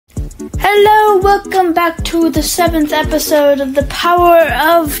Hello, welcome back to the 7th episode of The Power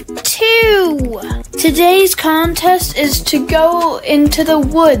of 2. Today's contest is to go into the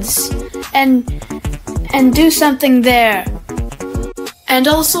woods and do something there. And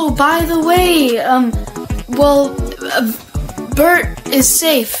also, by the way, Bert is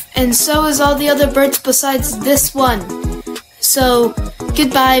safe, and so is all the other Berts besides this one. So,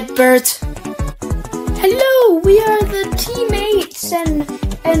 goodbye, Bert. Hello, we are the teammates, and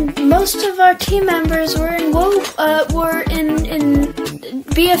most of our team members were in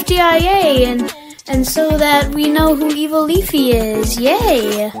BFDIA, and so that we know who Evil Leafy is.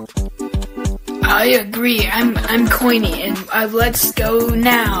 Yay! I agree. I'm Coiny, and let's go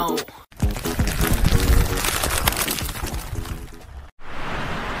now.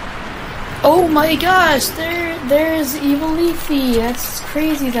 Oh my gosh, there's Evil Leafy. That's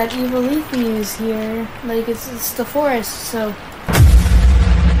crazy that Evil Leafy is here. Like, it's the forest, so...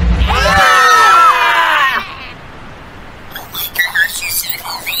 Oh my gosh, it's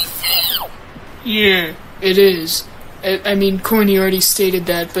Evil Leafy. Yeah, it is. I mean, Corny already stated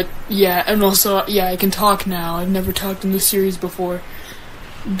that, but yeah, and also, yeah, I can talk now. I've never talked in this series before.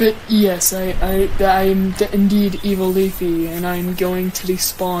 But yes, I'm indeed Evil Leafy, and I'm going to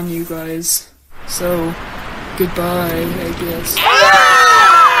despawn you guys. So, goodbye, I guess.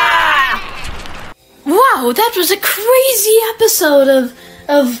 Wow, that was a crazy episode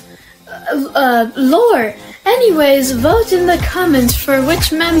of lore. Anyways, vote in the comments for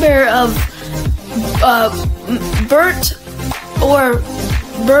which member of Bert or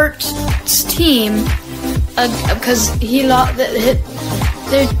Bert's team, because he lost.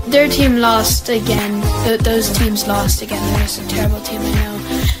 Their team lost again. Those teams lost again. They're just a terrible team, I know.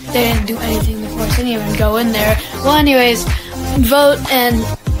 They didn't do anything to force anyone to go in there. Well, anyways, vote and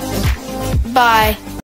bye.